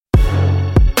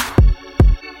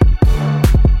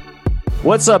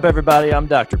What's up, everybody? I'm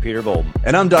Dr. Peter Bolden.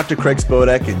 And I'm Dr. Craig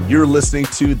Spodek, and you're listening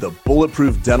to the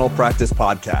Bulletproof Dental Practice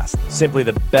Podcast. Simply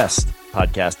the best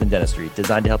podcast in dentistry,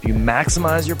 designed to help you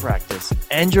maximize your practice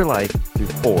and your life through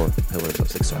 4 pillars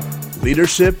of success: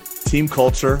 leadership, team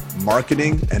culture,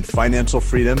 marketing, and financial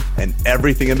freedom, and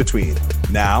everything in between.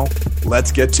 Now,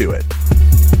 let's get to it.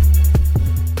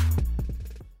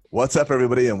 What's up,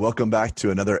 everybody, and welcome back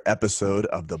to another episode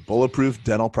of the Bulletproof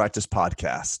Dental Practice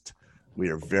Podcast. We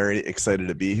are very excited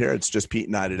to be here. It's just Pete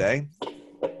and I today.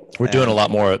 We're doing a lot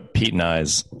more Pete and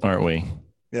I's, aren't we?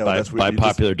 Yeah, by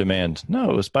popular demand. No,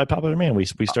 it was by popular demand. We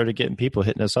started getting people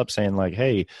hitting us up saying like,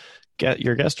 "Hey,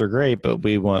 your guests are great, but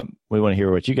we want to hear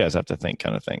what you guys have to think,"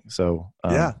 kind of thing. So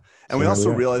yeah, and we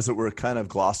also realized that we're kind of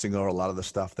glossing over a lot of the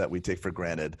stuff that we take for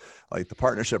granted, like the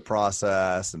partnership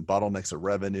process and bottlenecks of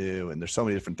revenue, and there's so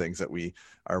many different things that we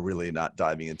are really not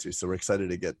diving into. So we're excited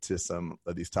to get to some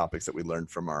of these topics that we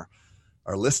learned from our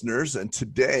listeners. And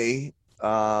today,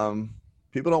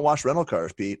 people don't wash rental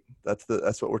cars, Pete.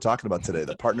 That's what we're talking about today,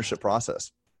 the partnership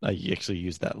process. I actually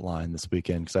used that line this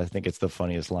weekend because I think it's the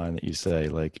funniest line that you say.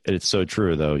 Like, it's so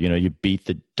true, though. You know, you beat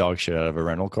the dog shit out of a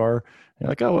rental car. And you're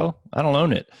like, oh, well, I don't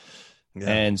own it. Yeah.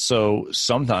 And so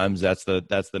sometimes that's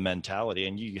the mentality.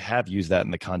 And you have used that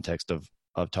in the context of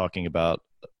talking about,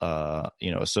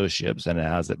 associates, and it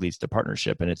has at least a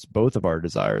partnership. And it's both of our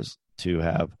desires to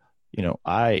have,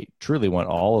 I truly want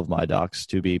all of my docs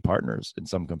to be partners in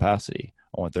some capacity.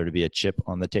 I want there to be a chip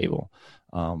on the table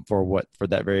for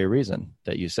that very reason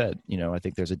that you said. I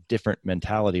think there's a different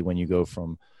mentality when you go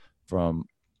from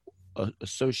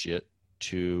associate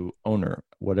to owner,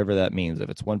 whatever that means. If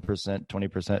it's 1%, 20%,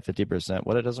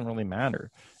 50%, it doesn't really matter.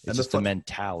 It's just a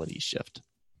mentality shift.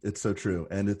 It's so true.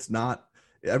 And it's not,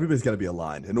 everybody's got to be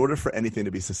aligned. In order for anything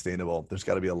to be sustainable, there's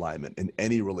got to be alignment in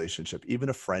any relationship, even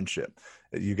a friendship.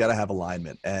 You got to have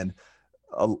alignment. And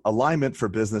alignment for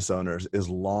business owners is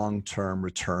long-term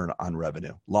return on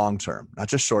revenue, long-term, not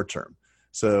just short-term.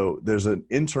 So there's an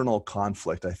internal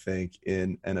conflict, I think,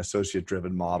 in an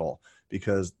associate-driven model,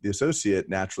 because the associate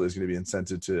naturally is going to be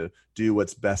incented to do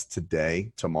what's best today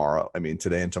and tomorrow,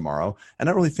 and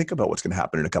not really think about what's going to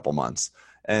happen in a couple months.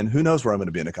 And who knows where I'm going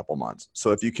to be in a couple months.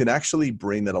 So if you can actually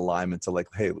bring that alignment to like,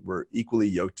 hey, we're equally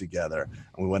yoked together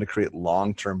and we want to create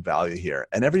long-term value here.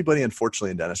 And everybody, unfortunately,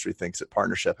 in dentistry thinks that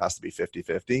partnership has to be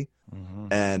 50-50. Mm-hmm.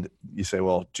 And you say,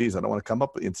 well, geez, I don't want to come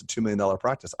up with, it's a $2 million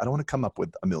practice. I don't want to come up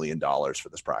with $1 million for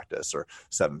this practice or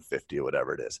 $750 or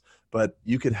whatever it is. But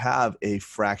you could have a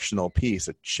fractional piece,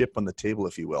 a chip on the table,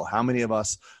 if you will. How many of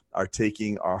us are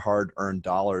taking our hard-earned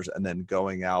dollars and then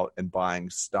going out and buying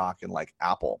stock in like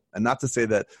Apple? And not to say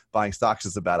that buying stocks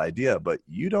is a bad idea, but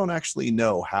you don't actually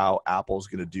know how Apple's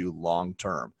going to do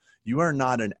long-term. You are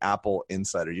not an Apple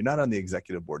insider. You're not on the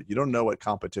executive board. You don't know what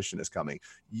competition is coming.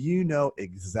 You know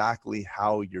exactly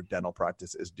how your dental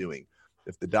practice is doing.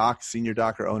 If the senior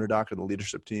doc or owner doc or the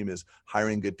leadership team is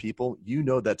hiring good people, you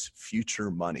know that's future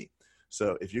money.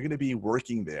 So if you're going to be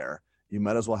working there, you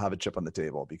might as well have a chip on the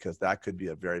table, because that could be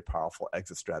a very powerful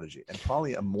exit strategy and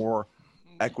probably a more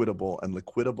equitable and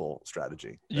liquidable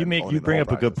strategy. You bring up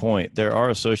a good point. There are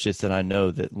associates that I know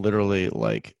that literally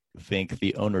like think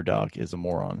the owner doc is a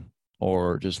moron,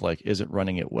 or just like isn't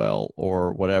running it well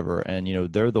or whatever. And,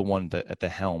 they're the one that at the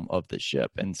helm of the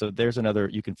ship. And so there's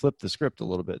you can flip the script a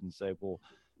little bit and say, well,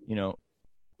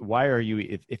 why are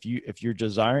you, if you're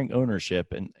desiring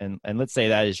ownership and let's say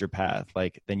that is your path,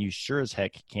 like, then you sure as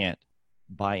heck can't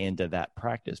buy into that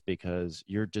practice, because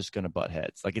you're just going to butt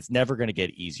heads. Like, it's never going to get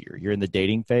easier. You're in the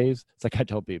dating phase. It's like I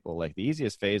tell people, like, the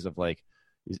easiest phase of like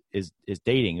is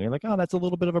dating. And you're like, oh, that's a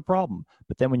little bit of a problem.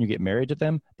 But then when you get married to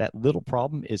them, that little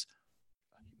problem is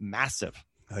massive.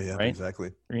 Oh yeah, right?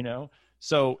 Exactly.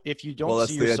 So if you don't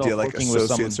see yourself idea, like working with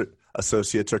someone,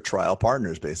 associates are trial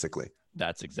partners, basically.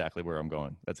 That's exactly where I'm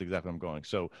going.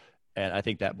 So, and I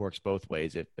think that works both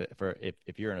ways.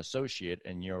 If you're an associate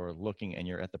and you're looking and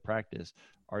you're at the practice,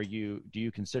 do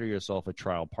you consider yourself a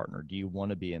trial partner? Do you want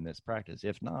to be in this practice?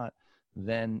 If not,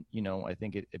 then, I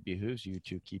think it behooves you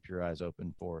to keep your eyes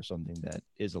open for something that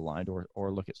is aligned,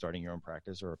 or look at starting your own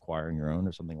practice or acquiring your own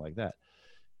or something like that.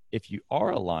 If you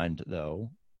are aligned,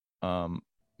 though, and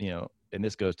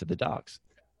this goes to the docs,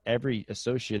 every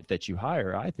associate that you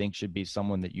hire, I think, should be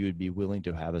someone that you would be willing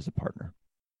to have as a partner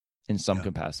in some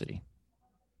capacity.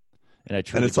 And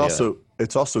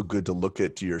it's also good to look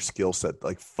at your skill set,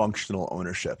 like functional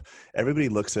ownership. Everybody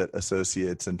looks at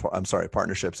associates and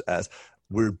partnerships as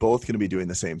we're both going to be doing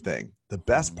the same thing. The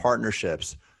best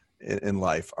partnerships in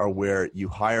life are where you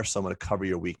hire someone to cover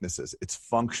your weaknesses. It's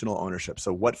functional ownership.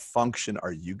 So what function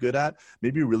are you good at?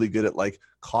 Maybe you're really good at like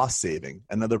cost saving.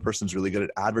 Another person's really good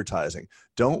at advertising.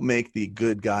 Don't make the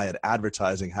good guy at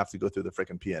advertising have to go through the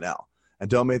freaking P&L. And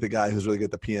don't make the guy who's really good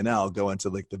at the P&L go into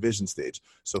like the vision stage.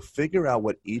 So figure out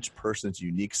what each person's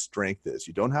unique strength is.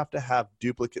 You don't have to have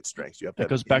duplicate strengths. You have to. That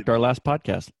goes back to our last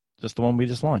podcast, just the one we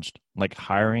just launched, like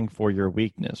hiring for your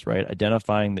weakness, right?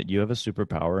 Identifying that you have a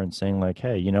superpower and saying like,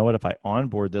 hey, you know what? If I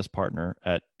onboard this partner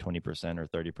at 20% or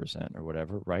 30% or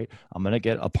whatever, right? I'm going to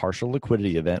get a partial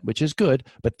liquidity event, which is good,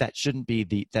 but that shouldn't be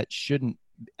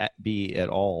at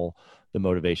all the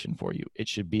motivation for you. It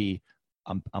should be,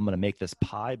 I'm going to make this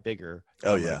pie bigger.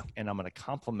 And I'm going to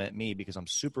compliment me because I'm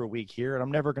super weak here and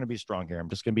I'm never going to be strong here. I'm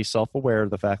just going to be self-aware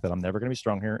of the fact that I'm never going to be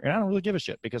strong here. And I don't really give a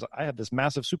shit because I have this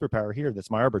massive superpower here.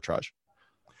 That's my arbitrage.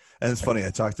 And it's funny.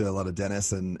 I talk to a lot of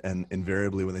dentists and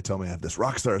invariably when they tell me I have this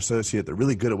rock star associate, they're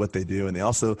really good at what they do. And they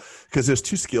also, because there's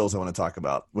two skills I want to talk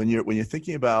about when you're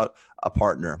thinking about a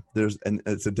partner, and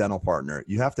it's a dental partner,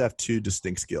 you have to have two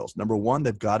distinct skills. Number one,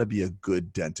 they've got to be a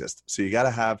good dentist. So you got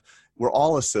to have, we're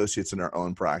all associates in our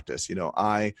own practice. You know,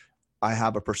 I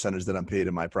have a percentage that I'm paid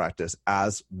in my practice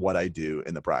as what I do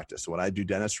in the practice. So when I do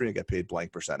dentistry, I get paid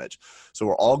blank percentage. So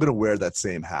we're all going to wear that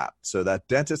same hat. So that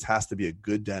dentist has to be a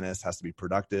good dentist, has to be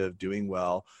productive, doing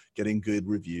well, getting good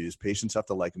reviews. Patients have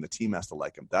to like him. The team has to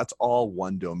like him. That's all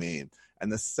one domain.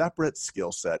 And the separate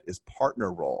skill set is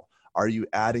partner role. Are you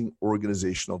adding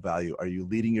organizational value? Are you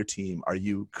leading your team? Are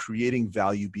you creating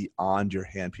value beyond your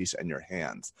handpiece and your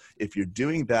hands? If you're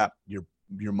doing that, you're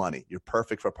money. You're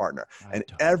perfect for a partner. And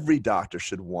every doctor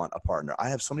should want a partner. I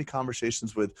have so many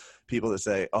conversations with people that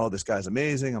say, oh, this guy's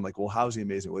amazing. I'm like, well, how's he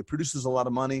amazing? Well, he produces a lot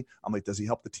of money. I'm like, does he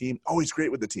help the team? Oh, he's great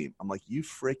with the team. I'm like, you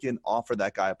freaking offer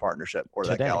that guy a partnership or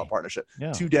that gal a partnership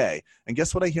today. And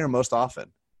guess what I hear most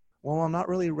often? Well, I'm not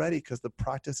really ready because the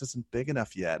practice isn't big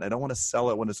enough yet. And I don't want to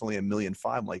sell it when it's only $1.5 million.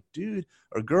 I'm like, dude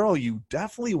or girl, you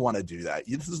definitely want to do that.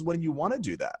 This is when you want to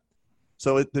do that.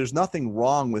 So there's nothing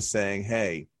wrong with saying,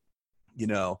 hey, you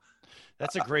know,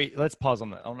 that's a great, let's pause on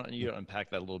that. I want you to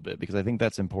unpack that a little bit because I think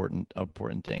that's important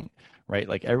thing, right?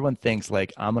 Like everyone thinks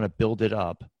like, I'm going to build it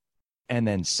up and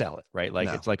then sell it, right? Like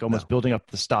it's like almost building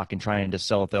up the stock and trying to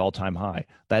sell at the all-time high.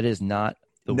 That is not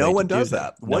the way no one to does do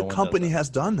that. What company has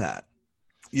done that?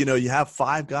 You know, you have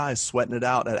 5 guys sweating it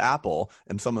out at Apple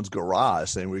in someone's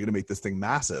garage saying we're going to make this thing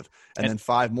massive, and then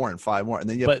 5 more and 5 more, and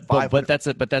then you have 5.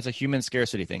 But that's a human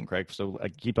scarcity thing, Craig. So I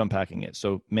keep unpacking it.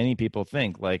 So many people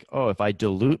think like, oh, if I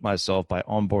dilute myself by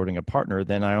onboarding a partner,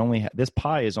 then I only this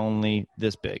pie is only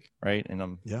this big, right? And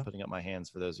I'm putting up my hands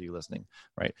for those of you listening,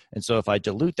 right? And so if I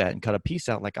dilute that and cut a piece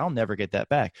out, like I'll never get that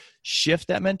back. Shift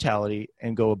that mentality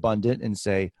and go abundant and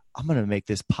say, I'm going to make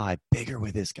this pie bigger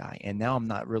with this guy. And now I'm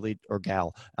not really, or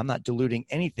gal, I'm not diluting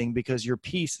anything because your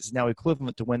piece is now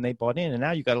equivalent to when they bought in. And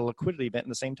now you got a liquidity event in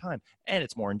the same time. And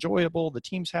it's more enjoyable. The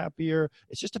team's happier.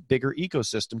 It's just a bigger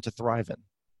ecosystem to thrive in.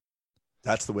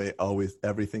 That's the way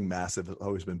everything massive has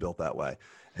always been built that way.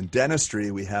 In dentistry,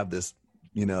 we have this,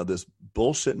 you know, this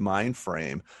bullshit mind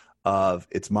frame of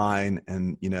it's mine.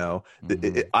 And, you know,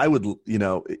 I would, you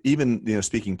know, even, you know,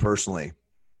 speaking personally,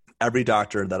 every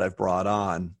doctor that I've brought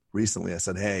on recently, I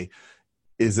said, hey,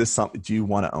 is this something, do you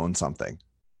want to own something?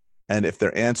 And if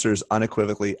their answer is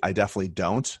unequivocally, I definitely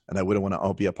don't, and I wouldn't want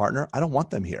to be a partner, I don't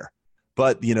want them here.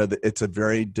 But, you know, it's a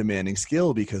very demanding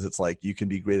skill because it's like you can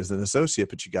be great as an associate,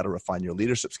 but you got to refine your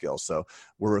leadership skills. So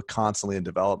we're constantly in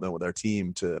development with our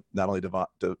team to not only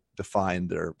define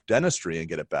their dentistry and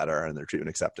get it better and their treatment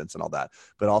acceptance and all that,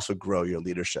 but also grow your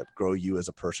leadership, grow you as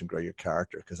a person, grow your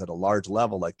character. Because at a large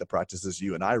level, like the practices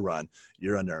you and I run,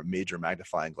 you're under a major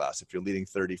magnifying glass. If you're leading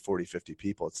 30, 40, 50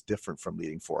 people, it's different from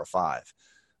leading 4 or 5.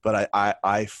 But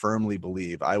I firmly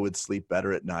believe I would sleep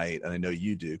better at night, and I know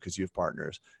you do because you have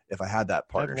partners, if I had that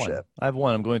partnership. I have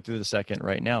one. I'm going through the second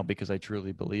right now because I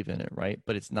truly believe in it, right?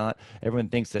 But it's not – everyone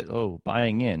thinks that, oh,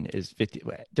 buying in is 50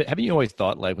 – haven't you always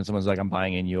thought like when someone's like, I'm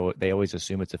buying in, they always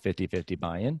assume it's a 50-50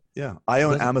 buy-in? Yeah. I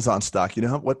own Amazon stock. You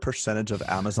know what percentage of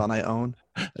Amazon I own?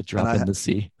 A drop in the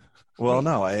sea. Well,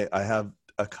 no, I have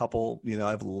a couple – you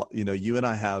know, you and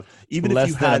I have – even less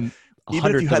if you had –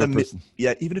 even if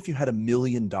you had $1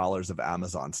 million of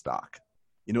Amazon stock,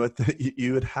 you know what?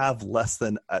 You would have less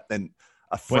than a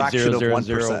fraction of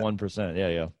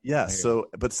 1%. Yeah. So,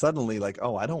 but suddenly, like,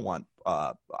 oh, I don't want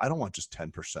just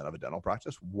 10% of a dental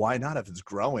practice. Why not? If it's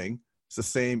growing, it's the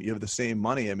same. You have the same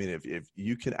money. I mean, if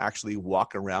you can actually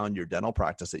walk around your dental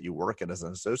practice that you work in as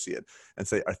an associate and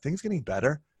say, are things getting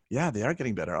better? Yeah, they are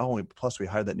getting better. Oh, plus we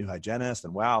hired that new hygienist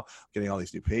and wow, getting all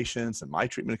these new patients and my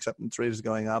treatment acceptance rate is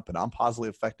going up and I'm positively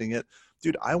affecting it.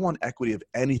 Dude, I want equity of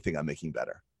anything I'm making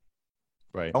better.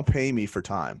 Right. Don't pay me for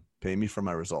time. Pay me for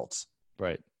my results.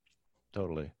 Right.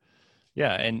 Totally.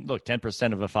 Yeah. And look,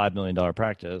 10% of a $5 million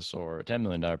practice or a $10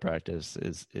 million practice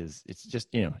is it's just,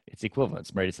 it's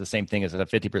equivalence, right? It's the same thing as a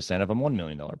 50% of a $1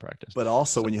 million practice. But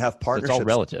also when you have partnerships, it's all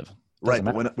relative. Right.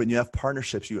 But when you have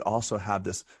partnerships, you also have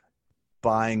this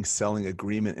buying, selling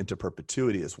agreement into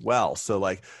perpetuity as well. So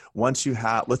like once you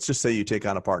have, let's just say you take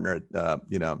on a partner at,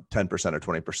 10% or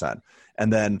 20,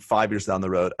 and then 5 years down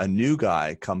the road, a new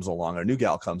guy comes along or a new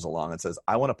gal comes along and says,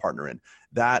 I want to partner in.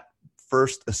 That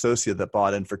first associate that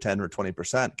bought in for 10 or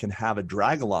 20% can have a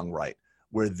drag along right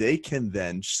where they can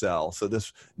then sell. So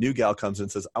this new gal comes in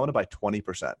and says, I want to buy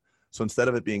 20%. So instead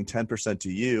of it being 10%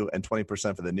 to you and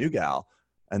 20% for the new gal,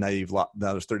 and now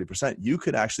there's 30%, you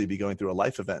could actually be going through a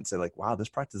life event and say like, wow, this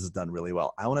practice has done really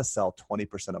well. I want to sell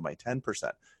 20% of my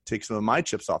 10%, take some of my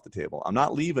chips off the table. I'm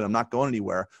not leaving, I'm not going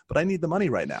anywhere, but I need the money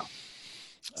right now.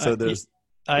 So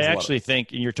I actually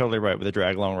think you're totally right with the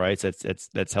drag along rights.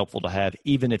 That's helpful to have,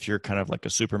 even if you're kind of like a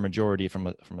super majority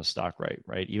from a stock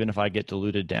right? Even if I get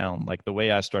diluted down, like the way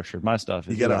I structured my stuff.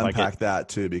 You got to unpack that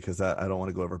too, because I don't want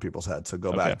to go over people's heads. So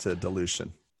go back to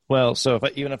dilution. Well, so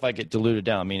even if I get diluted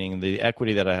down, meaning the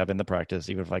equity that I have in the practice,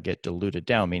 even if I get diluted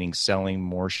down, meaning selling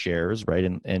more shares, right,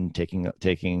 and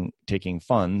taking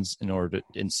funds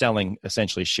in selling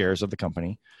essentially shares of the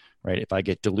company, right? If I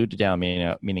get diluted down,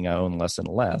 meaning I own less and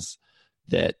less,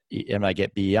 and I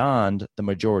get beyond the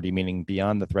majority, meaning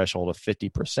beyond the threshold of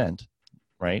 50%,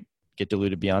 right? Get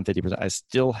diluted beyond 50%, I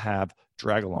still have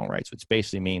drag along rights, which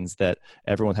basically means that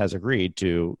everyone has agreed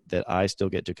to that I still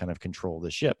get to kind of control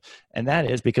the ship. And that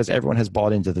is because everyone has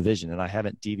bought into the vision and I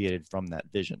haven't deviated from that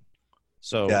vision.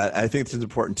 So yeah, I think this is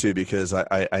important too, because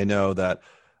I know that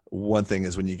one thing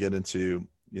is when you get into,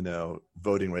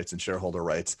 voting rights and shareholder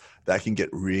rights, that can get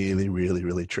really, really,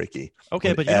 really tricky.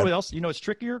 Okay. But you know what else? You know what's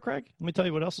trickier, Craig? Let me tell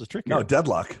you what else is trickier. No,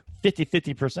 deadlock.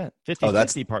 50%,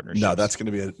 50-50 partnerships. No, that's going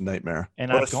to be a nightmare.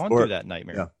 And I've gone through that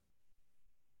nightmare.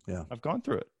 Yeah. I've gone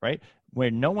through it, right? Where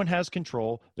no one has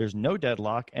control, there's no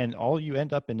deadlock, and all you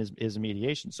end up in is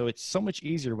mediation. So it's so much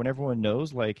easier when everyone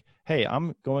knows, like, hey,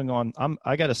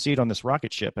 I got a seat on this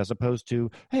rocket ship, as opposed to,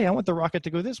 hey, I want the rocket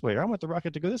to go this way, or I want the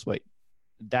rocket to go this way.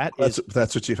 That's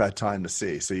what you've had time to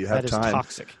see. So you have time. That is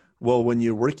toxic. Well, when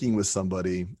you're working with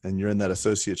somebody and you're in that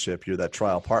associateship, you're that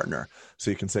trial partner.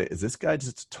 So you can say, is this guy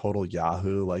just a total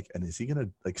Yahoo? And is he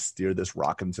going to steer this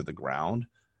rocket into the ground?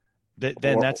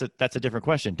 Then that's a different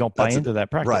question. Don't buy into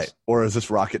that practice. Right. Or is this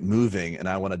rocket moving and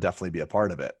I want to definitely be a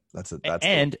part of it?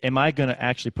 Am I going to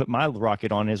actually put my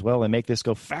rocket on as well and make this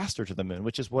go faster to the moon,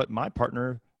 which is what my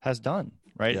partner has done,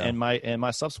 right? Yeah. And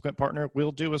my subsequent partner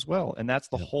will do as well. And that's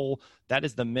that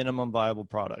is the minimum viable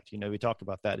product. We talked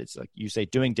about that. It's like you say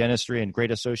doing dentistry and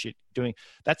great associate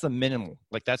that's the minimal.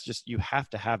 Like that's just, you have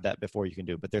to have that before you can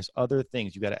do it. But there's other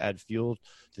things you got to add fuel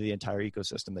to the entire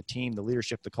ecosystem, the team, the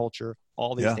leadership, the culture,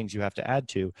 all these things you have to add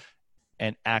to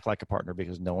and act like a partner,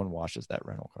 because no one washes that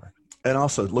rental car. And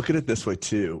also look at it this way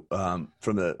too,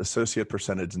 from the associate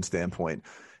percentage and standpoint.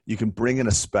 You can bring in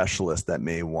a specialist that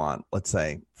may want, let's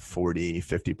say 40,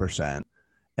 50%.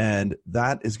 And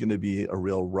that is going to be a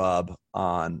real rub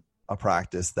on a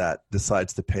practice that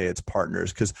decides to pay its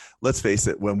partners. Because let's face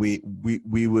it, when we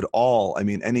would all,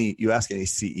 you ask any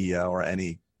CEO or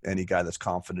any guy that's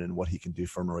confident in what he can do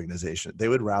for an organization, they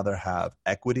would rather have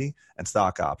equity and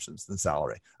stock options than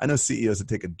salary. I know CEOs that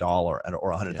take $1 or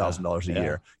 $100,000 a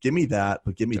year. Give me that,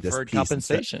 but give me deferred this piece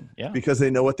compensation. Yeah, because they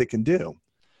know what they can do.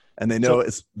 And they know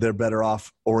they're better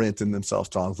off orienting themselves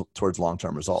towards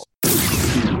long-term results.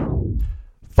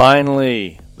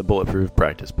 Finally, the Bulletproof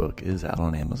Practice book is out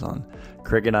on Amazon.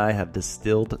 Craig and I have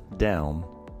distilled down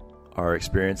our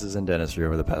experiences in dentistry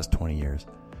over the past 20 years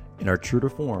in our true to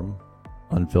form,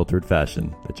 unfiltered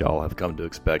fashion that y'all have come to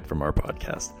expect from our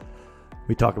podcast.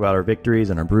 We talk about our victories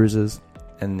and our bruises,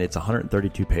 and it's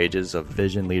 132 pages of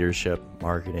vision, leadership,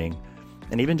 marketing,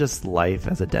 and even just life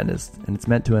as a dentist, and it's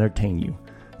meant to entertain you.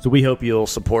 So we hope you'll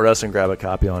support us and grab a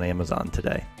copy on Amazon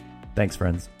today. Thanks,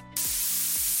 friends.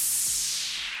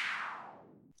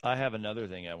 I have another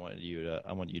thing I want you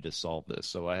to solve this.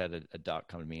 So I had a doc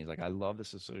come to me. He's like, I love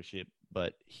this associate,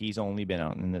 but he's only been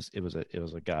out in this. It was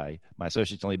a guy. My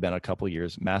associate's only been a couple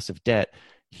years, massive debt.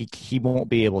 He won't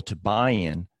be able to buy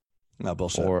in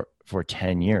for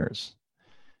 10 years.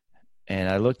 And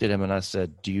I looked at him and I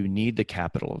said, do you need the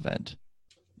capital event?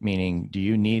 Meaning, do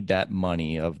you need that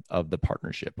money of the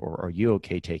partnership, or are you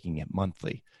okay taking it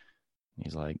monthly?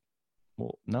 He's like,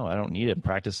 well, no, I don't need it.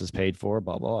 Practice is paid for,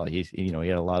 blah, blah. He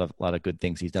had a lot of good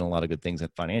things. He's done a lot of good things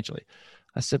financially.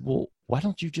 I said, well, why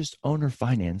don't you just owner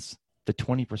finance the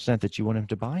 20% that you want him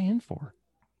to buy in for?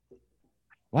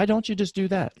 Why don't you just do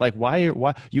that? Like, why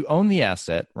you own the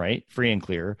asset, right? Free and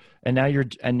clear. And now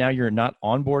you're not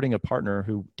onboarding a partner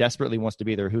who desperately wants to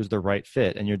be there, who's the right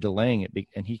fit, and you're delaying it,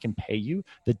 and he can pay you.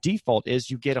 The default is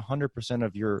you get 100%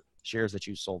 of your shares that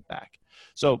you sold back.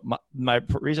 So my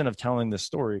reason of telling this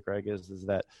story, Craig, is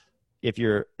that if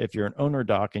you're an owner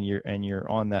doc and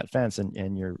you're on that fence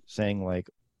and you're saying like,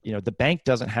 the bank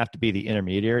doesn't have to be the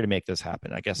intermediary to make this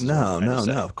happen, I guess. No,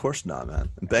 of course not, man.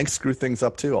 And banks screw things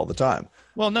up too all the time.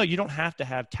 Well, no, you don't have to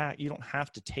have you don't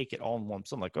have to take it all in one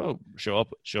sum. Like, oh, show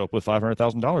up with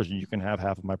 $500,000 and you can have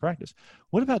half of my practice.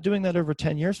 What about doing that over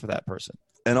 10 years for that person?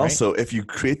 And also, if you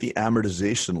create the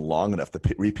amortization long enough,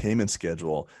 the repayment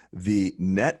schedule, the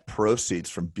net proceeds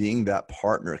from being that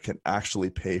partner can actually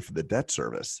pay for the debt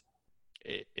service.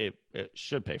 It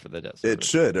should pay for the debt service. It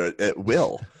should, or it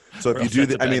will. So if you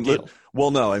do if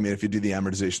you do the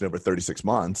amortization over 36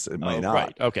 months, it might not.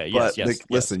 Right. Okay. Yes. But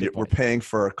listen, we're paying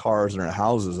for our cars and our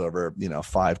houses over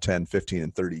 5, 10, 15,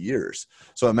 and 30 years.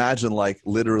 So imagine like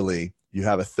literally you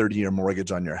have a 30-year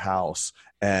mortgage on your house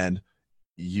and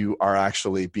you are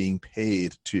actually being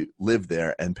paid to live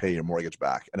there and pay your mortgage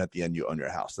back. And at the end, you own your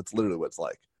house. That's literally what it's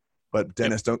like. But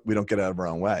Dennis, we don't get out of our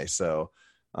own way. So,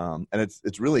 and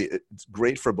it's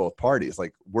great for both parties.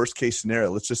 Like worst case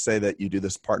scenario, let's just say that you do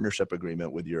this partnership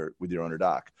agreement with your owner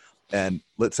doc. And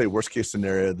let's say worst case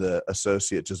scenario, the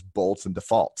associate just bolts and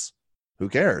defaults. Who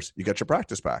cares? You got your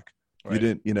practice back. Right. You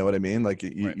didn't, you know what I mean? Like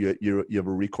you have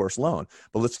a recourse loan.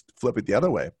 But let's flip it the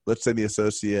other way. Let's say the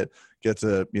associate gets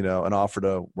an offer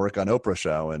to work on Oprah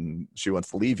show and she wants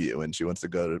to leave you and she wants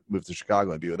to move to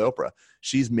Chicago and be with Oprah.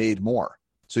 She's made more.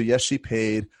 So yes, she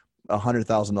paid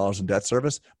 $100,000 in debt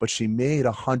service, but she made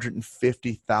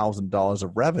 $150,000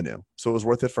 of revenue. So it was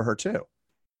worth it for her too.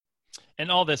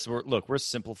 And all this, we're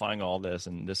simplifying all this,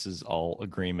 and this is all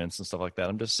agreements and stuff like that.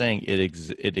 I'm just saying it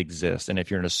exists. And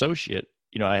if you're an associate,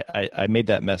 I made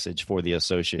that message for the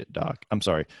associate doc. I'm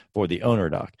sorry, for the owner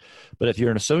doc. But if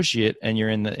you're an associate and you're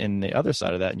in the other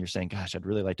side of that and you're saying, gosh, I'd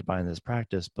really like to buy in this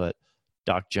practice, but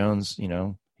Doc Jones,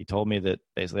 he told me that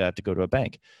basically I have to go to a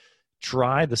bank.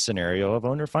 Try the scenario of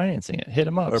owner financing it. Hit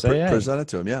him up. Or present it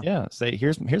to him. Yeah. Yeah. Say,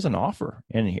 here's an offer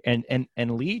and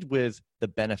lead with the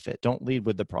benefit. Don't lead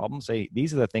with the problem. Say,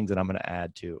 these are the things that I'm going to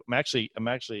add to. I'm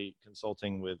actually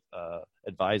consulting with,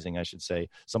 advising, I should say,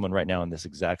 someone right now in this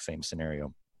exact same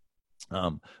scenario.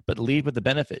 But lead with the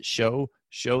benefit. Show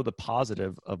the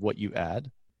positive of what you add.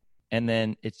 And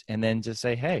then just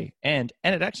say, hey, and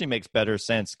it actually makes better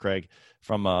sense, Craig,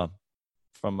 from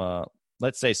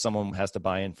let's say someone has to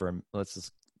buy in for, let's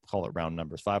just call it round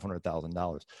numbers,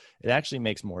 $500,000. It actually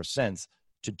makes more sense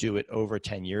to do it over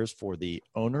 10 years for the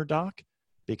owner doc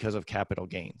because of capital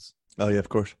gains. Oh yeah, of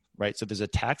course. Right. So there's a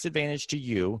tax advantage to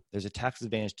you. There's a tax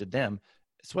advantage to them.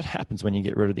 It's what happens when you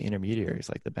get rid of the intermediaries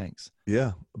like the banks.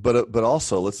 Yeah. But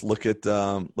also let's look at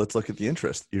the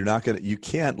interest. You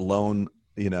can't loan,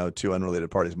 to unrelated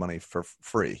parties money for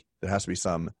free. There has to be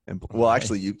some,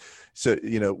 even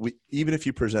if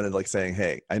you presented like saying,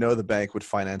 hey, I know the bank would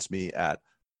finance me at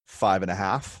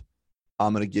 5.5.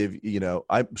 I'm going to give,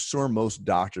 I'm sure most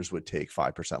doctors would take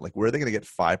 5%. Like where are they going to get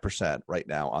 5% right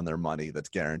now on their money that's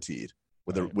guaranteed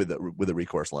with a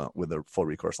recourse loan, with a full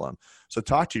recourse loan? So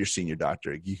talk to your senior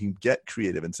doctor. You can get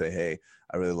creative and say, hey,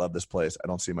 I really love this place. I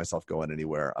don't see myself going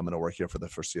anywhere. I'm going to work here for the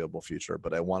foreseeable future,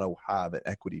 but I want to have an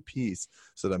equity piece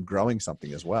so that I'm growing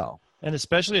something as well. And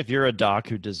especially if you're a doc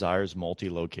who desires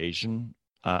multi-location,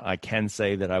 I can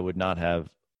say that I would not have,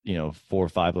 4 or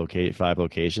 5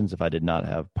 locations if I did not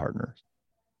have partners,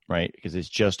 right? Because it's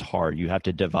just hard. You have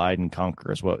to divide and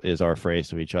conquer is what is our phrase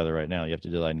to each other right now. You have to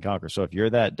divide and conquer. So if you're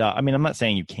that doc, I'm not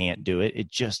saying you can't do it. It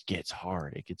just gets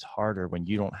hard. It gets harder when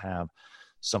you don't have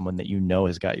someone that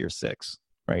has got your 6,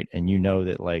 right? And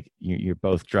that like you're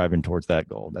both driving towards that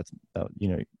goal. That's,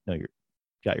 you're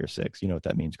got your 6. You know what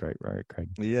that means, right, Craig?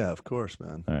 Yeah, of course,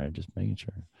 man. All right, just making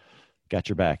sure. Got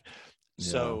your back. Yeah.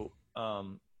 So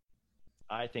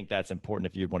I think that's important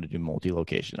if you want to do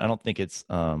multi-location. I don't think it's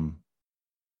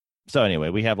so anyway,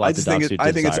 we have lots of docs who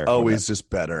I think it's always just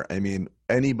better. I mean,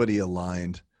 anybody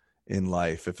aligned in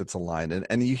life, if it's aligned,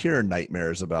 and you hear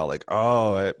nightmares about like,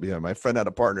 oh, my friend had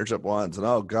a partnership once, and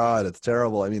oh God, it's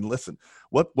terrible. I mean, listen,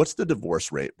 what's the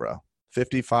divorce rate, bro?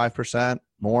 55%,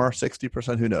 more,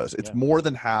 60%, who knows? It's more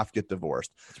than half get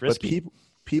divorced. It's risky. But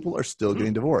people are still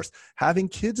getting divorced. Having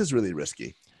kids is really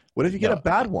risky. What if you get a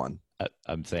bad one?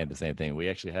 I'm saying the same thing. We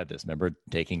actually had this. Remember,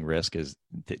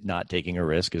 not taking a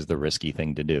risk is the risky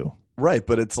thing to do. Right.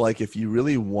 But it's like, if you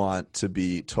really want to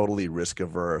be totally risk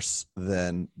averse,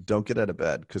 then don't get out of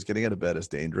bed, because getting out of bed is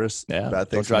dangerous. Yeah. Bad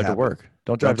things don't drive to work.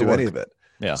 Don't drive to do work. any of it.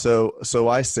 Yeah. So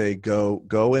I say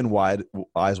go in wide,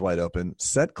 eyes wide open,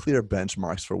 set clear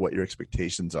benchmarks for what your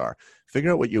expectations are.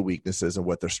 Figure out what your weaknesses and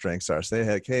what their strengths are. Say,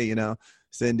 hey,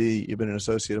 Cindy, you've been an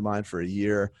associate of mine for a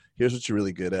year. Here's what you're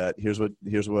really good at. Here's what,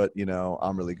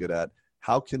 I'm really good at.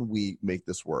 How can we make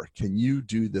this work? Can you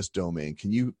do this domain?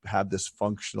 Can you have this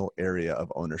functional area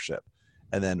of ownership?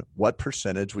 And then what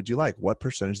percentage would you like? What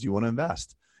percentage do you want to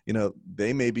invest?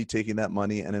 They may be taking that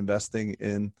money and investing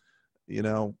in,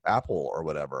 Apple or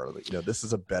whatever. This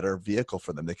is a better vehicle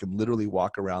for them. They can literally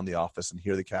walk around the office and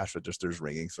hear the cash registers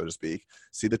ringing, so to speak,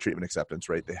 see the treatment acceptance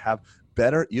rate. You have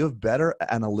better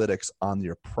analytics on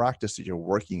your practice that you're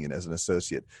working in as an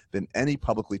associate than any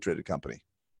publicly traded company.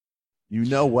 You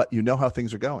know how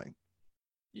things are going.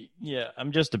 Yeah,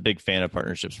 I'm just a big fan of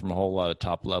partnerships from a whole lot of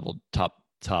top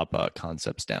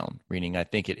concepts down. Meaning, I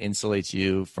think it insulates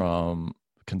you from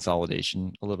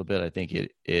consolidation a little bit. I think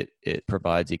it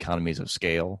provides economies of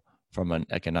scale from an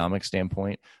economic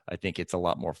standpoint. I think it's a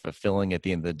lot more fulfilling at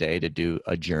the end of the day to do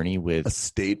a journey with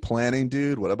estate planning,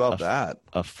 dude. What about that?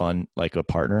 A fun, like a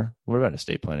partner. What about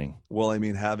estate planning? Well, I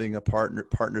mean, having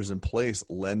partners in place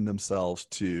lend themselves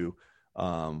to,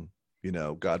 God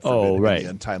forbid, right, the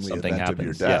untimely something event happens. Of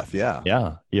your death.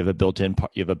 Yeah. You have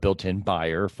a built-in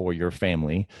buyer for your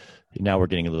family. Now we're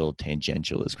getting a little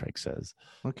tangential, as Craig says.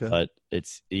 Okay. But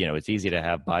it's easy to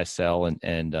have buy, sell,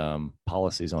 and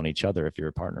policies on each other if you're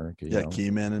a partner.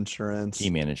 Keyman Insurance.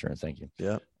 Thank you.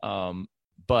 Yeah.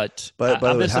 But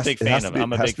I'm just a big fan of it.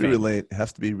 I'm a big fan. It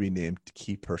has to be renamed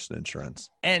Key Person Insurance.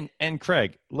 And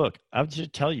Craig, look, I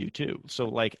should tell you too. So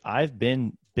like I've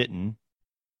been bitten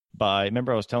by,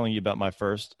 remember I was telling you about my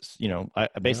first, I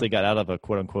basically got out of a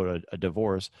quote unquote a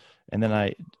divorce, and then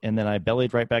I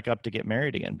bellied right back up to get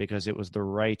married again because it was the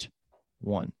right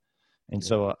one. And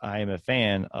so I am a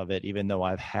fan of it, even though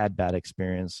I've had bad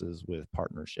experiences with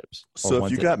partnerships. So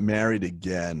if you got married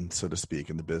again, so to speak,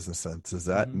 in the business sense, does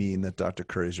that mean that Dr.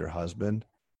 Curry is your husband?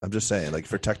 I'm just saying, like,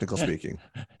 for technically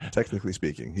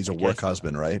speaking, he's a work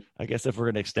husband, right? I guess if we're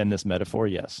going to extend this metaphor,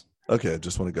 yes. Okay. I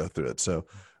just want to go through it. So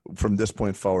from this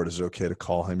point forward, is it okay to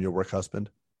call him your work husband?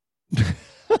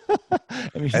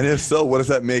 And if so, what does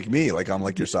that make me? Like, I'm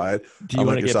like your side. Do you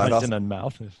want to get punched in the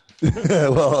mouth?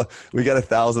 Well, we got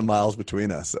 1,000 miles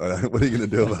between us. What are you going to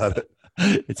do about it?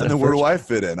 And then where do I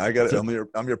fit in? I'm your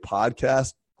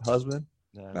podcast husband.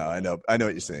 No, I know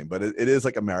what you're saying, but it is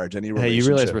like a marriage. Any relationship. Hey, you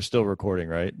realize we're still recording,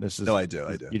 right? No, I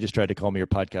do. You just tried to call me your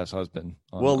podcast husband.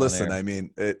 Well, listen, I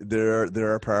mean,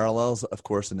 there are parallels, of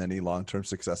course, in any long-term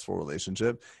successful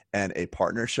relationship, and a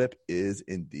partnership is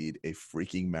indeed a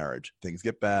freaking marriage. Things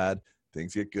get bad,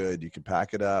 things get good. You can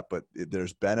pack it up, but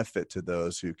there's benefit to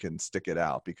those who can stick it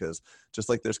out, because just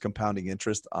like there's compounding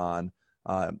interest on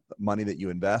money that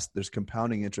you invest, there's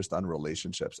compounding interest on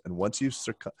relationships. And once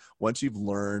you've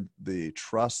learned the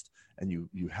trust, and you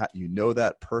know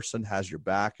that person has your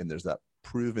back, and there's that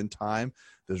proven time,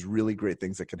 there's really great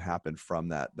things that can happen from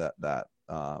that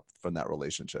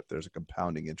relationship. There's a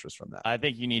compounding interest from that. I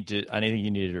think you need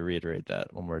to reiterate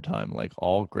that one more time. Like,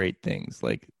 all great things,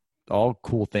 like all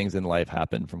cool things in life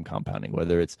happen from compounding,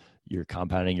 whether it's you're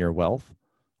compounding your wealth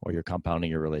or you're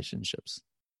compounding your relationships.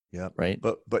 Yeah. Right.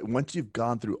 But once you've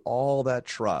gone through all that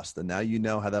trust, and now you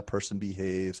know how that person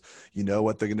behaves, you know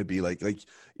what they're going to be like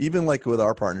even like with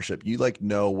our partnership, you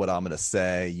know what I'm going to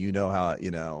say, you know how I'm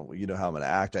going to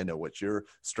act. I know what your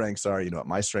strengths are, you know what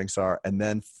my strengths are. And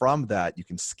then from that, you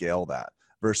can scale that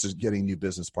versus getting new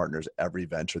business partners every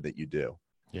venture that you do.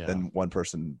 Yeah. Then one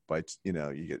person bites, you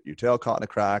get your tail caught in a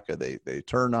crack, or they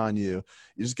turn on you.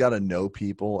 You just got to know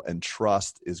people, and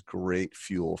trust is great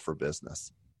fuel for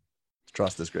business.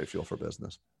 Trust is great fuel for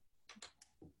business.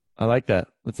 I like that.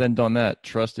 Let's end on that.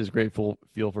 Trust is great fuel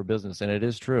for business. And it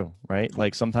is true, right?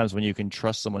 Like sometimes when you can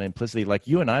trust someone implicitly, like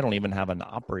you and I don't even have an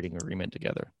operating agreement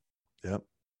together. Yep.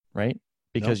 Right?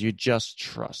 Because you just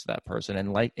trust that person.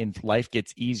 And life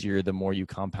gets easier the more you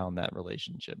compound that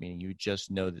relationship, meaning you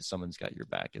just know that someone's got your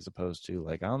back, as opposed to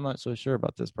like, I'm not so sure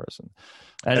about this person.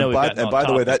 By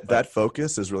the way, that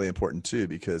focus is really important too,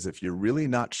 because if you're really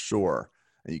not sure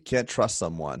and you can't trust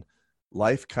someone,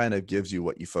 life kind of gives you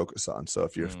what you focus on. So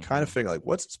if you're kind of figuring like,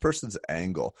 what's this person's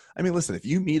angle? I mean, listen, if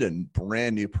you meet a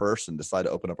brand new person, decide to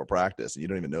open up a practice, and you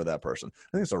don't even know that person,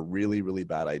 I think it's a really, really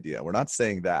bad idea. We're not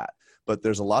saying that, but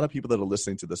there's a lot of people that are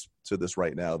listening to this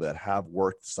right now that have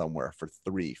worked somewhere for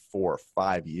 3, 4,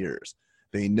 5 years.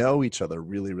 They know each other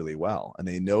really, really well, and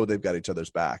they know they've got each other's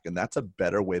back. And that's a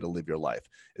better way to live your life.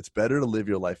 It's better to live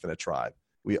your life in a tribe.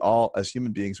 We all, as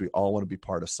human beings, we all want to be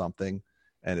part of something.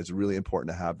 And it's really important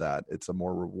to have that. It's a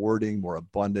more rewarding, more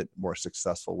abundant, more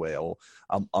successful way.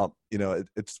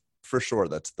 It's for sure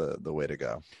that's the way to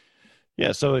go.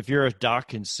 Yeah. So if you're a doc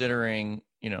considering,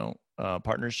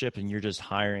 partnership and you're just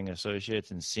hiring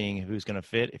associates and seeing who's going to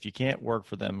fit, if you can't work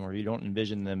for them or you don't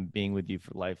envision them being with you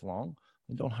for lifelong,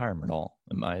 then don't hire them at all,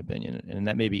 in my opinion. And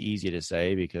that may be easy to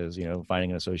say because, finding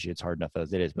an associate is hard enough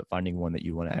as it is, but finding one that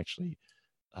you want to actually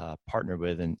partner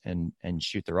with and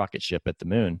shoot the rocket ship at the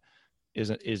moon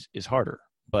is harder.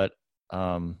 But,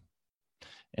 and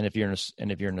if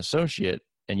you're an associate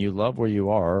and you love where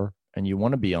you are and you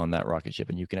want to be on that rocket ship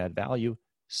and you can add value,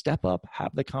 step up,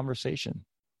 have the conversation.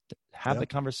 Have the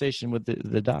conversation with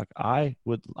the doc. I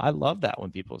love that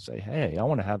when people say, "Hey, I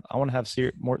want to have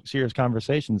more serious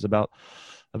conversations about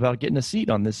getting a seat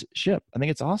on this ship." I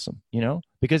think it's awesome,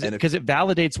 because it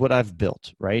validates what I've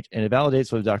built, right? And it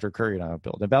validates what Dr. Curry and I have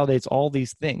built. It validates all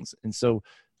these things, and so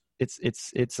it's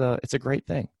a great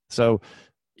thing. So,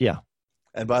 yeah.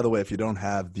 And by the way, if you don't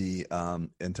have the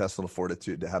intestinal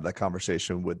fortitude to have that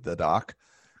conversation with the doc,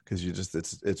 because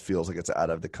it feels like it's out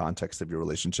of the context of your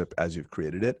relationship as you've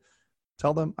created it,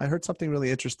 tell them, I heard something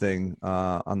really interesting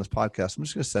on this podcast. I'm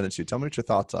just going to send it to you. Tell me what your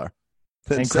thoughts are.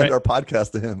 Then send our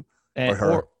podcast to him or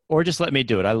her. Or just let me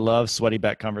do it. I love sweaty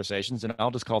back conversations, and I'll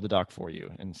just call the doc for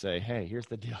you and say, hey, here's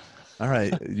the deal. All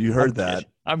right. You heard that.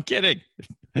 I'm kidding.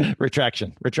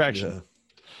 Retraction. Yeah.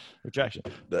 Retraction.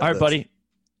 All right, buddy.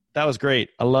 That was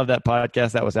great. I love that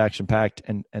podcast. That was action-packed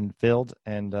and filled.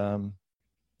 And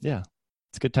yeah,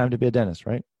 it's a good time to be a dentist,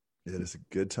 right? It is a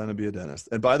good time to be a dentist.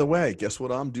 And by the way, guess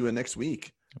what I'm doing next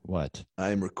week? What?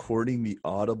 I'm recording the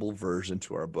Audible version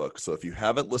to our book. So if you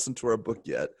haven't listened to our book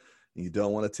yet, and you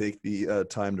don't want to take the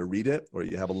time to read it, or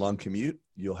you have a long commute,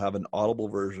 you'll have an Audible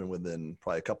version within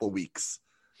probably a couple of weeks.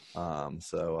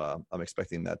 So I'm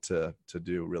expecting that to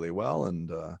do really well.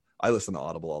 And I listen to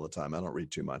Audible all the time. I don't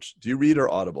read too much. Do you read or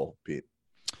Audible, Pete?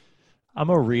 I'm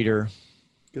a reader.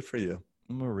 Good for you.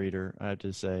 I'm a reader, I have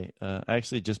to say. I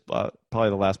actually just bought,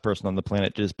 probably the last person on the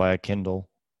planet to just buy a Kindle.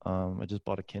 I just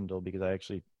bought a Kindle because I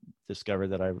actually discovered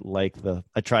that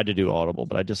I tried to do Audible,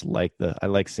 but I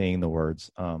like seeing the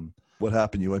words. What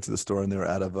happened? You went to the store and they were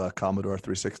out of Commodore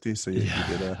 360, so you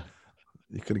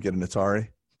couldn't get an Atari?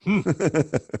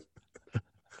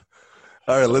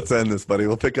 All right, let's end this, buddy.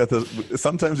 We'll pick up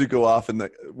sometimes we go off and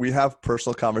we have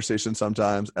personal conversations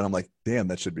sometimes, and I'm like, damn,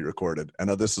 that should be recorded. I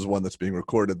know this is one that's being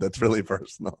recorded that's really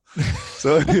personal.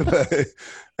 So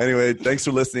anyway, thanks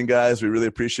for listening, guys. We really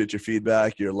appreciate your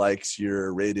feedback, your likes,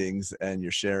 your ratings, and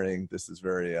your sharing. This is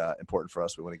very important for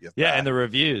us. We want to give back. And the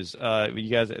reviews. You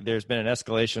guys, there's been an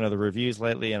escalation of the reviews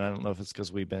lately, and I don't know if it's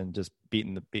because we've been just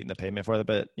beating the pavement for it,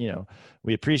 but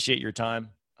we appreciate your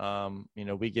time.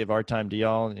 We give our time to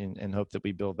y'all and hope that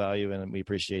we build value, and we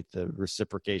appreciate the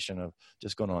reciprocation of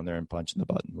just going on there and punching the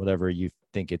button, whatever you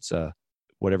think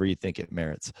it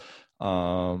merits.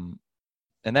 And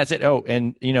that's it. Oh,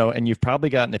 and you've probably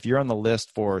gotten, if you're on the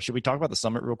list should we talk about the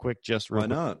summit real quick? Why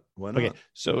not? Okay.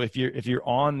 So if you're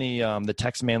on the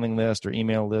text mailing list or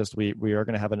email list, we are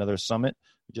going to have another summit.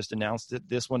 We just announced it.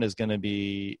 This one is going to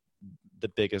be the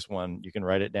biggest one. You can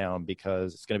write it down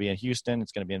because it's going to be in Houston.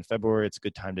 It's going to be in February. It's a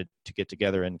good time to get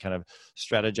together and kind of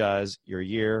strategize your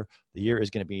year. The year is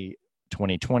going to be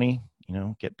 2020,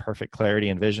 get perfect clarity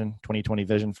and vision, 2020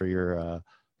 vision for your,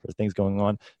 for things going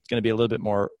on. It's going to be a little bit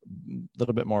more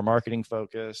marketing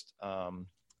focused,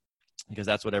 because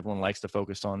that's what everyone likes to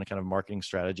focus on, the kind of marketing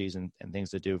strategies and things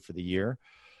to do for the year.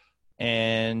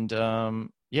 And,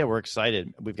 we're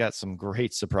excited. We've got some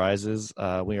great surprises.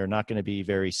 We are not going to be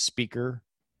very speaker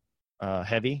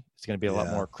heavy. It's going to be a lot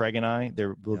more Craig and I.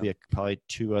 There will be probably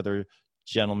two other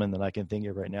gentlemen that I can think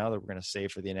of right now that we're going to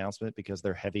save for the announcement because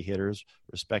they're heavy hitters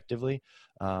respectively.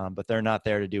 But they're not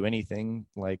there to do anything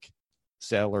like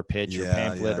sell or pitch or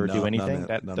pamphlet or do anything.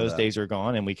 Those days are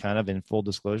gone. And we kind of, in full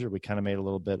disclosure, we kind of made a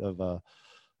little bit of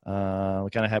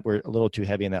we're a little too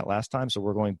heavy in that last time. So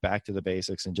we're going back to the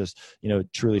basics and just,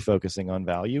 truly focusing on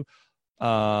value.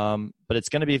 But it's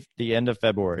going to be the end of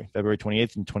February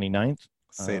 28th and 29th.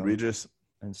 St. Regis.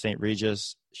 And St.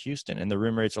 Regis, Houston. And the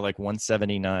room rates are like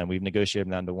 179. We've negotiated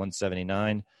them down to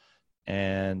 179.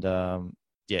 And,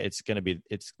 it's going to be,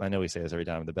 I know we say this every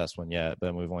time, the best one yet,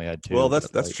 but we've only had two. Well,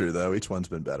 that's true though. Each one's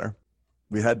been better.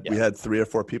 We had 3 or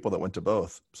 4 people that went to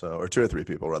both. Or 2 or 3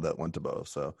 people rather that went to both.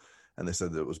 So, and they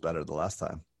said that it was better the last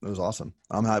time. It was awesome.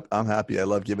 I'm happy. I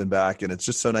love giving back, and it's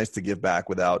just so nice to give back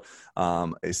without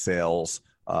a sales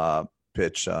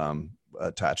pitch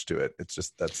attached to it. It's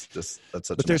just that's such.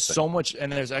 But there's so much,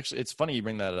 and there's actually, it's funny you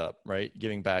bring that up, right?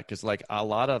 Giving back, because like a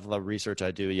lot of the research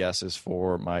I do, is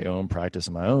for my own practice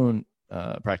and my own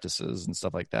practices and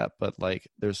stuff like that. But like,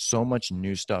 there's so much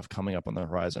new stuff coming up on the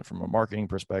horizon from a marketing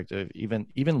perspective,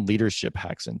 even leadership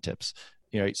hacks and tips.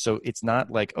 so it's not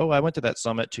like, oh, I went to that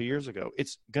summit 2 years ago.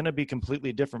 It's going to be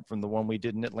completely different from the one we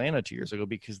did in Atlanta 2 years ago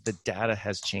because the data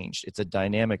has changed. It's a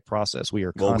dynamic process. We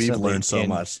are constantly we've learned so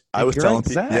much. I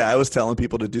was telling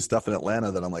people to do stuff in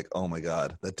Atlanta that I'm like, oh my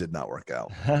God, that did not work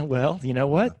out. Well, you know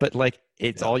what? But like,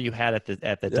 it's all you had at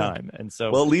the time. And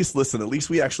so, well, at least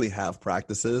we actually have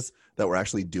practices that we're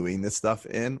actually doing this stuff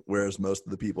in, whereas most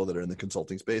of the people that are in the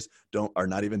consulting space are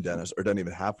not even dentists or don't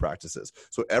even have practices.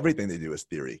 So everything they do is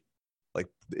theory. Like,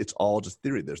 it's all just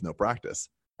theory. There's no practice.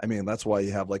 I mean, that's why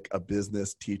you have like a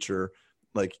business teacher,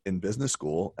 like in business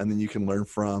school, and then you can learn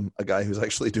from a guy who's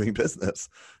actually doing business.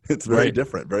 It's very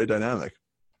different, very dynamic.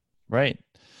 Right.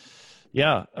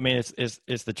 Yeah. I mean,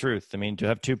 it's the truth. I mean, to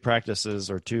have two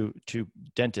practices or two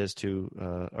dentists who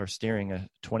are steering a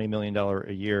 $20 million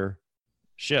a year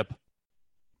ship,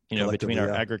 between our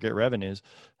aggregate revenues,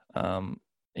 and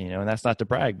that's not to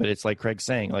brag, but it's like Craig's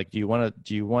saying, like, do you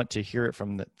want to hear it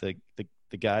from the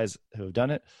guys who have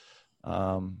done it,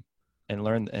 and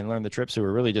learn the trips who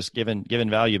are really just giving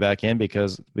value back in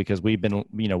because we've been,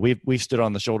 we've stood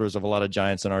on the shoulders of a lot of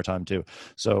giants in our time too.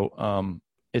 So,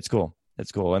 it's cool.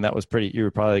 It's cool. And that was you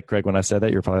were probably, Craig, when I said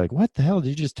that, you're probably like, what the hell did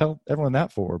you just tell everyone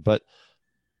that for? But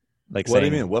like, what do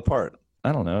you mean? What part?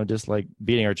 I don't know, just like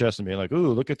beating our chest and being like,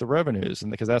 "Ooh, look at the revenues,"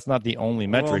 and because that's not the only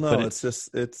metric. Well, no, it's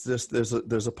just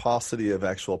there's a paucity of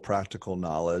actual practical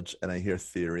knowledge, and I hear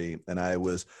theory. And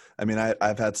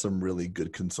I've had some really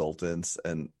good consultants,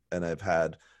 and I've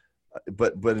had,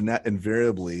 but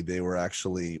invariably they were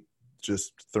actually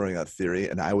just throwing out theory,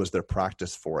 and I was their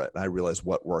practice for it, and I realized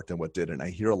what worked and what didn't. I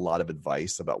hear a lot of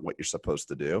advice about what you're supposed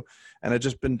to do, and I've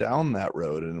just been down that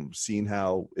road and seen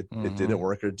how it didn't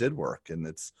work or did work, and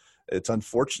it's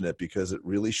unfortunate because it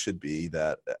really should be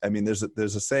that. I mean, there's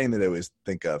a saying that I always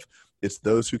think of: it's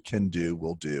those who can do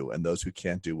will do, and those who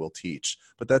can't do will teach.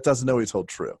 But that doesn't always hold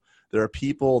true. There are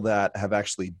people that have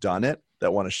actually done it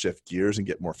that want to shift gears and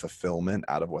get more fulfillment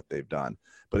out of what they've done.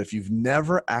 But if you've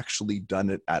never actually done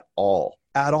it at all,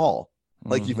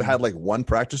 like you've had like one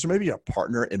practice or maybe a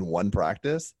partner in one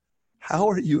practice, how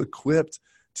are you equipped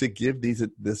to give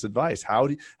this advice?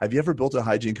 Have you ever built a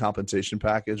hygiene compensation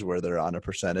package where they're on a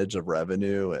percentage of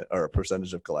revenue or a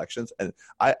percentage of collections? And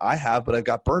I have, but I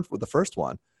got burnt with the first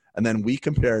one. And then we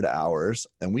compared ours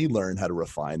and we learned how to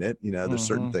refine it. There's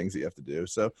certain things that you have to do.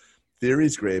 So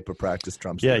theory's great, but practice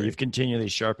trumps theory. Yeah, you've continually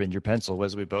sharpened your pencil,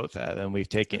 as we both have, and we've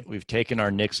taken our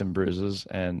nicks and bruises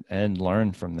and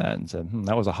learned from that and said,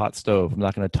 that was a hot stove. I'm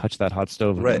not going to touch that hot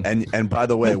stove again. Right, and by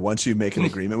the way, once you make an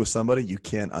agreement with somebody, you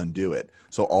can't undo it.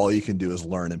 So all you can do is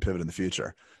learn and pivot in the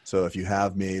future. So if you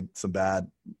have made some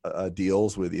bad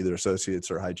deals with either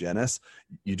associates or hygienists,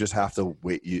 you just have to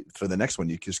wait for the next one.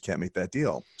 You just can't make that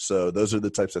deal. So those are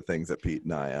the types of things that Pete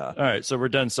and I. All right, so we're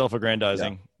done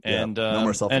self-aggrandizing. Yeah, and no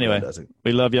more self-aggrandizing. Anyway,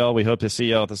 we love y'all. We hope to see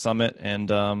y'all at the summit.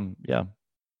 And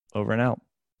over and out.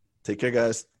 Take care,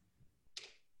 guys.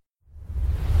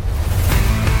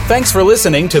 Thanks for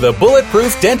listening to the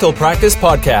Bulletproof Dental Practice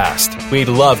Podcast. We'd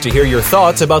love to hear your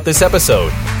thoughts about this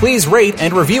episode. Please rate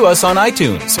and review us on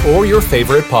iTunes or your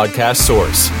favorite podcast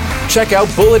source. Check out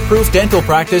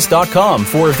bulletproofdentalpractice.com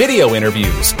for video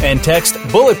interviews and text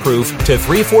Bulletproof to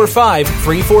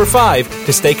 345-345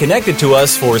 to stay connected to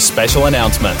us for special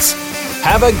announcements.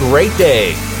 Have a great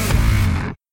day.